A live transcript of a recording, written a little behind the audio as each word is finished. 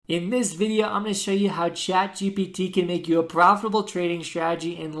In this video, I'm going to show you how ChatGPT can make you a profitable trading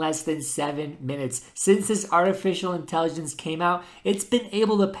strategy in less than 7 minutes. Since this artificial intelligence came out, it's been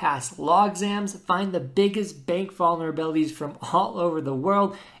able to pass law exams, find the biggest bank vulnerabilities from all over the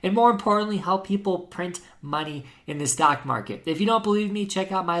world, and more importantly, help people print money in the stock market. If you don't believe me,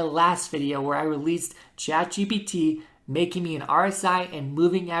 check out my last video where I released ChatGPT making me an RSI and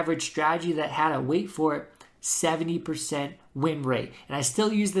moving average strategy that had a, wait for it, 70% win rate. And I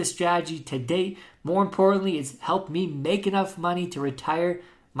still use this strategy to date. More importantly, it's helped me make enough money to retire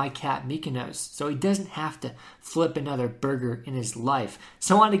my cat Mykonos so he doesn't have to flip another burger in his life.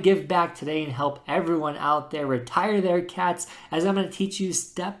 So I want to give back today and help everyone out there retire their cats, as I'm going to teach you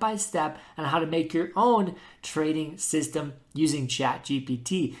step by step on how to make your own trading system using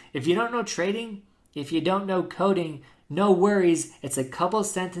ChatGPT. If you don't know trading, if you don't know coding, no worries, it's a couple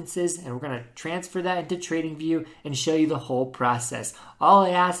sentences and we're going to transfer that into TradingView and show you the whole process. All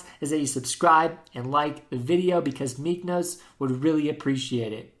I ask is that you subscribe and like the video because Mykonos would really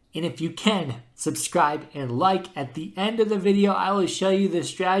appreciate it. And if you can, subscribe and like. At the end of the video, I will show you the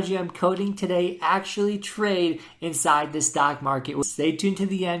strategy I'm coding today actually trade inside the stock market. Stay tuned to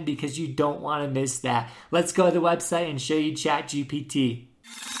the end because you don't want to miss that. Let's go to the website and show you ChatGPT.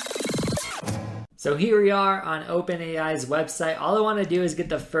 So here we are on OpenAI's website. All I want to do is get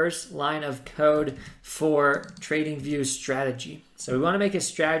the first line of code for TradingView strategy. So we want to make a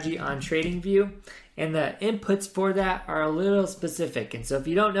strategy on TradingView, and the inputs for that are a little specific. And so if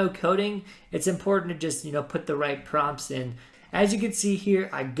you don't know coding, it's important to just, put the right prompts in. As you can see here,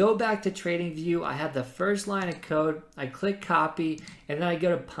 I go back to TradingView, I have the first line of code, I click copy, and then I go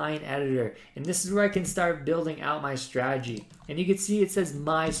to Pine Editor. And this is where I can start building out my strategy. And you can see it says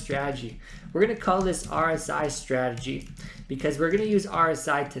my strategy. We're going to call this RSI strategy because we're going to use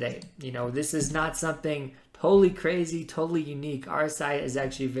RSI today. This is not something totally crazy, totally unique. RSI is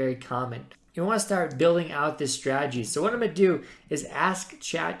actually very common. You want to start building out this strategy. So what I'm going to do is ask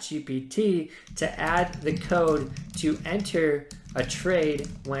ChatGPT to add the code to enter a trade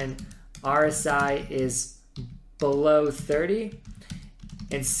when RSI is below 30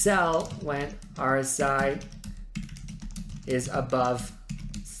 and sell when RSI is above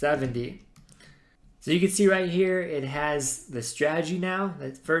 70. So you can see right here, it has the strategy now.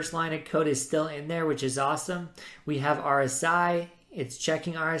 The first line of code is still in there, which is awesome. We have RSI. It's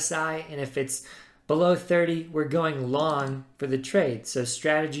checking RSI, and if it's below 30, we're going long for the trade, so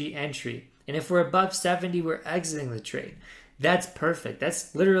strategy entry. And if we're above 70, we're exiting the trade. That's perfect.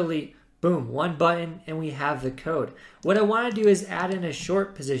 That's literally, boom, one button, and we have the code. What I want to do is add in a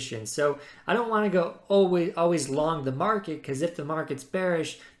short position. So I don't want to go always long the market, because if the market's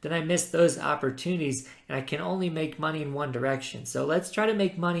bearish, then I miss those opportunities, and I can only make money in one direction. So let's try to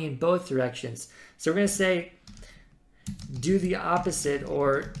make money in both directions. So we're going to say, do the opposite,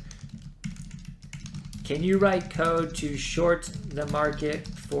 or can you write code to short the market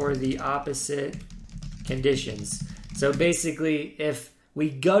for the opposite conditions? So basically, if we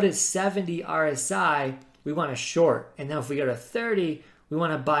go to 70 RSI, we want to short. And then if we go to 30, we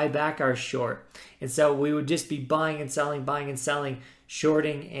want to buy back our short. And so we would just be buying and selling,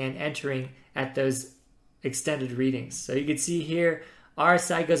 shorting and entering at those extended readings. So you can see here,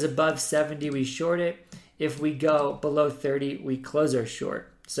 RSI goes above 70, we short it. If we go below 30, we close our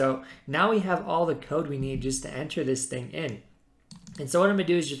short. So now we have all the code we need just to enter this thing in. And so what I'm going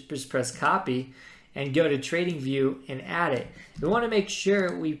to do is just press copy and go to TradingView and add it. We want to make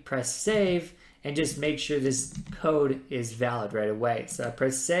sure we press save and just make sure this code is valid right away. So I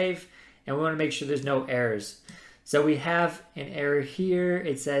press save, and we want to make sure there's no errors. So we have an error here.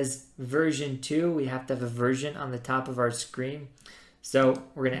 It says version 2. We have to have a version on the top of our screen. So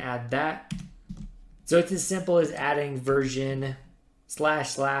we're going to add that. So it's as simple as adding version /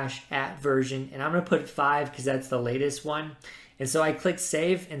 at version, and I'm going to put 5 because that's the latest one. And so I click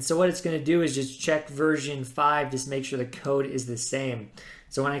save, and so what it's going to do is just check version 5 just make sure the code is the same.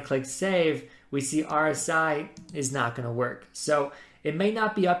 So when I click save, we see RSI is not going to work. So it may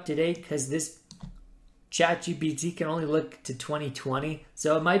not be up to date because this ChatGPT can only look to 2020,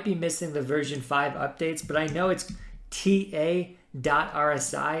 so it might be missing the version 5 updates, but I know it's TA.RSI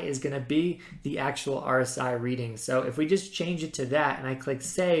is going to be the actual RSI reading. So if we just change it to that and I click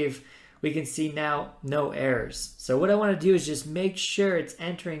save, we can see now no errors. So what I want to do is just make sure it's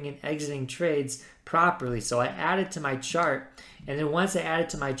entering and exiting trades properly. So I add it to my chart, and then once I add it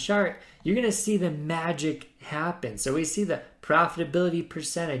to my chart, you're going to see the magic happen. So we see the profitability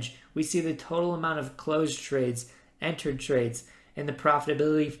percentage, we see the total amount of closed trades, entered trades, and the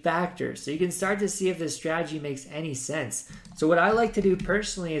profitability factor. So you can start to see if this strategy makes any sense. So what I like to do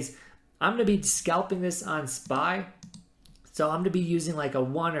personally is I'm going to be scalping this on SPY So I'm going to be using like a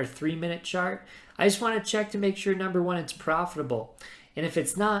 1 or 3 minute chart. I just want to check to make sure, number one, it's profitable. And if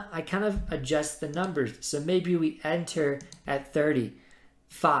it's not, I kind of adjust the numbers. So maybe we enter at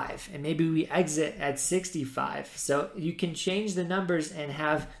 35 and maybe we exit at 65. So you can change the numbers and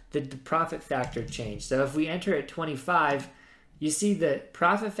have the profit factor change. So if we enter at 25, you see the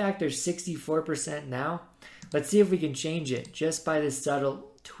profit factor is 64% now. Let's see if we can change it just by this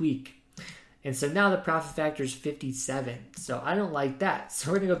subtle tweak. And so now the profit factor is 57. So I don't like that.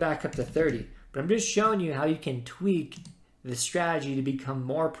 So we're going to go back up to 30. But I'm just showing you how you can tweak the strategy to become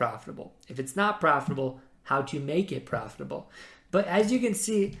more profitable. If it's not profitable, how to make it profitable. But as you can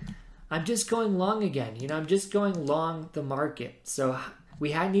see, I'm just going long again. I'm just going long the market. So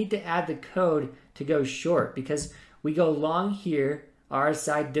we need to add the code to go short because we go long here,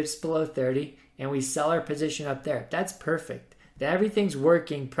 RSI dips below 30, and we sell our position up there. That's perfect. Everything's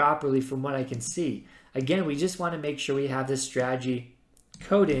working properly from what I can see. Again, we just want to make sure we have this strategy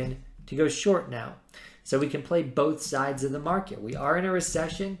code in to go short now, so we can play both sides of the market. We are in a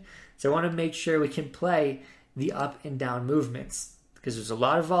recession, so I want to make sure we can play the up and down movements because there's a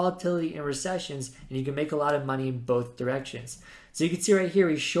lot of volatility in recessions and you can make a lot of money in both directions. So you can see right here,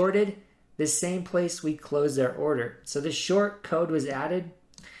 we shorted the same place we closed our order. So the short code was added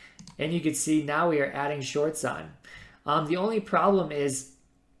and you can see now we are adding shorts on. The only problem is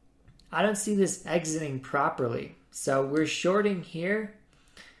I don't see this exiting properly. So we're shorting here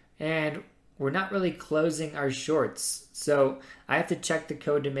and we're not really closing our shorts. So I have to check the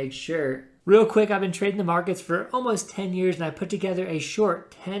code to make sure. Real quick, I've been trading the markets for almost 10 years and I put together a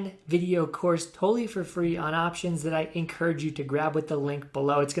short 10 video course totally for free on options that I encourage you to grab with the link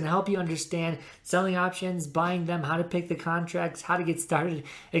below. It's going to help you understand selling options, buying them, how to pick the contracts, how to get started,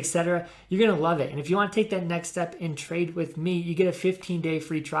 etc. You're going to love it. And if you want to take that next step and trade with me, you get a 15-day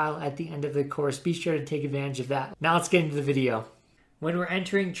free trial at the end of the course. Be sure to take advantage of that. Now let's get into the video. When we're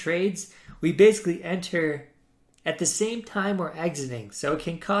entering trades, we basically enter at the same time we're exiting. So it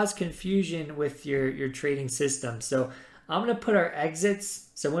can cause confusion with your trading system. So I'm going to put our exits.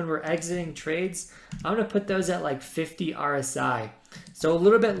 So when we're exiting trades, I'm going to put those at like 50 RSI. So a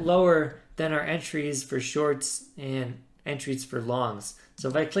little bit lower than our entries for shorts and entries for longs. So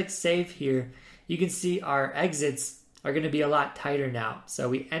if I click save here, you can see our exits are going to be a lot tighter now. So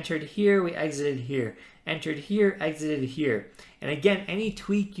we entered here, we exited here, entered here, exited here. And again, any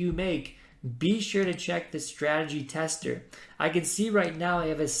tweak you make, be sure to check the strategy tester. I can see right now I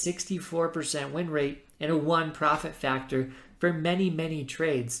have a 64% win rate and a 1 profit factor for many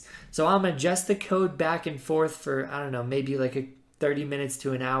trades. So I'm going to adjust the code back and forth for, I don't know, maybe like 30 minutes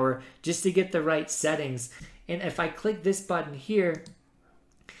to an hour just to get the right settings. And if I click this button here,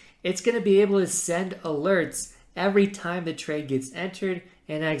 it's going to be able to send alerts every time the trade gets entered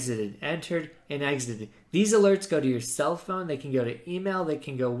and exited, entered and exited. These alerts go to your cell phone, they can go to email, they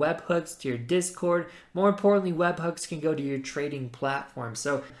can go webhooks to your Discord. More importantly, webhooks can go to your trading platform.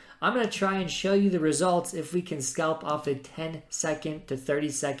 So I'm going to try and show you the results if we can scalp off a 10-second to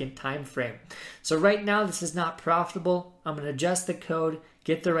 30-second time frame. So right now this is not profitable. I'm going to adjust the code,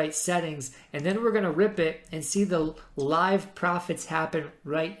 get the right settings, and then we're going to rip it and see the live profits happen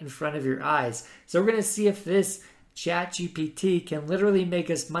right in front of your eyes. So we're going to see if this ChatGPT can literally make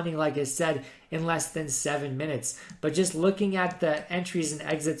us money, like I said, in less than 7 minutes. But just looking at the entries and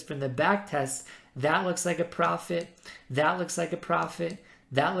exits from the back test, that looks like a profit, that looks like a profit,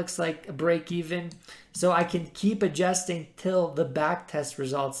 that looks like a break even. So I can keep adjusting till the back test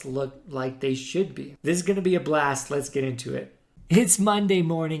results look like they should be. This is going to be a blast. Let's get into it. It's Monday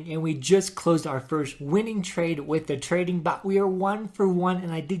morning and we just closed our first winning trade with the trading bot. We are 1 for 1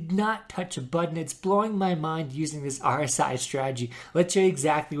 and I did not touch a button. It's blowing my mind using this RSI strategy. Let's show you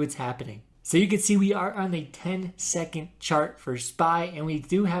exactly what's happening. So you can see we are on a 10-second chart for SPY and we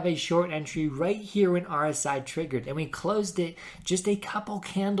do have a short entry right here when RSI triggered and we closed it just a couple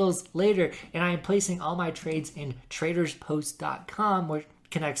candles later, and I am placing all my trades in traderspost.com where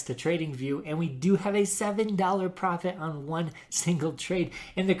connects to TradingView, and we do have a $7 profit on one single trade.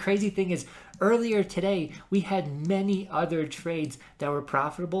 And the crazy thing is, earlier today we had many other trades that were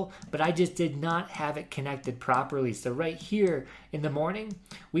profitable, but I just did not have it connected properly. So right here in the morning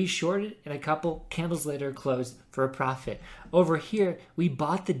we shorted and a couple candles later closed for a profit. Over here we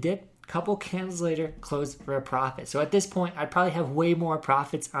bought the dip, couple candles later closed for a profit. So at this point I probably have way more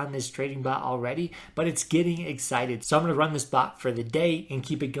profits on this trading bot already, but it's getting excited. So I'm going to run this bot for the day and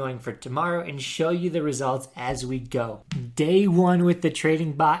keep it going for tomorrow and show you the results as we go. Day 1 with the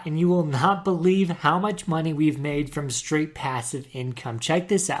trading bot, and you will not believe how much money we've made from straight passive income. Check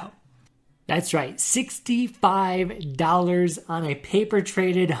this out. That's right, $65 on a paper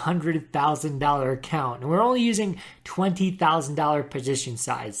traded $100,000 account. And we're only using $20,000 position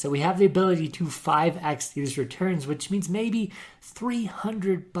size. So we have the ability to 5x these returns, which means maybe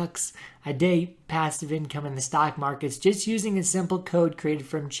 $300 a day passive income in the stock markets just using a simple code created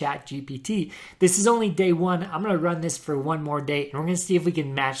from ChatGPT. This is only day one. I'm going to run this for one more day and we're going to see if we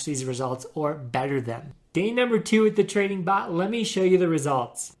can match these results or better them. Day number 2 with the trading bot, let me show you the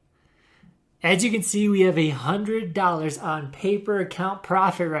results. As you can see, we have $100 on paper account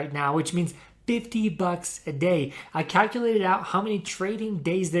profit right now, which means $50 a day. I calculated out how many trading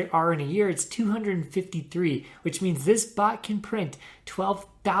days there are in a year. It's 253, which means this bot can print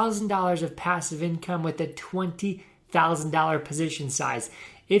 $12,000 of passive income with a $20,000 position size.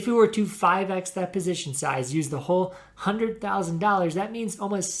 If we were to 5x that position size, use the whole $100,000, that means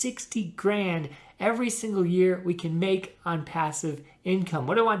almost 60 grand every single year we can make on passive income.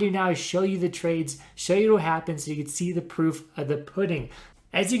 What I want to do now is show you the trades, show you what happens so you can see the proof of the pudding.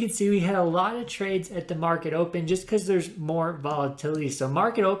 As you can see, we had a lot of trades at the market open just because there's more volatility. So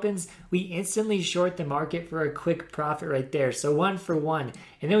market opens, we instantly short the market for a quick profit right there. So 1 for 1.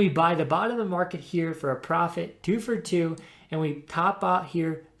 And then we buy the bottom of the market here for a profit, 2 for 2. And we top out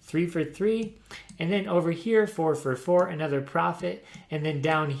here 3 for 3. And then over here, 4 for 4, another profit. And then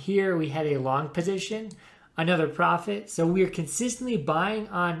down here, we had a long position, another profit. So we are consistently buying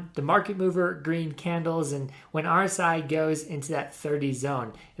on the market mover green candles and when RSI goes into that 30 zone.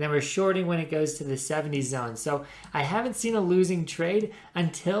 And then we're shorting when it goes to the 70 zone. So I haven't seen a losing trade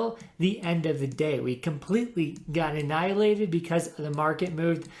until the end of the day. We completely got annihilated because the market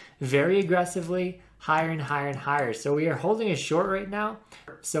moved very aggressively higher and higher and higher. So we are holding a short right now.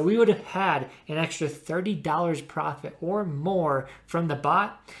 So we would have had an extra $30 profit or more from the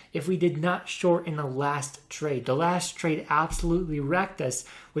bot if we did not short in the last trade. The last trade absolutely wrecked us,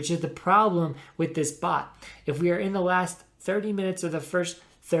 which is the problem with this bot. If we are in the last 30 minutes or the first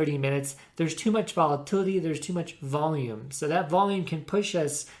 30 minutes, there's too much volatility, there's too much volume. So that volume can push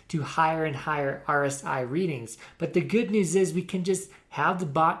us to higher and higher RSI readings. But the good news is we can just have the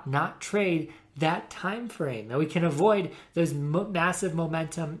bot not trade that time frame, and we can avoid those massive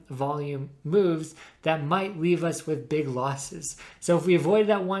momentum volume moves that might leave us with big losses. So if we avoided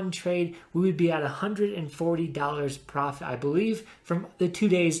that one trade, we would be at $140 profit, I believe, from the 2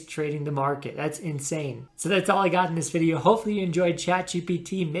 days trading the market. That's insane. So that's all I got in this video. Hopefully you enjoyed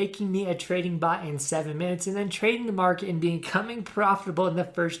ChatGPT making me a trading bot in 7 minutes and then trading the market and becoming profitable in the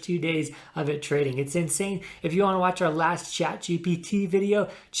first 2 days of it trading. It's insane. If you want to watch our last ChatGPT video,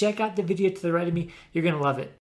 check out the video to the right of me. You're going to love it.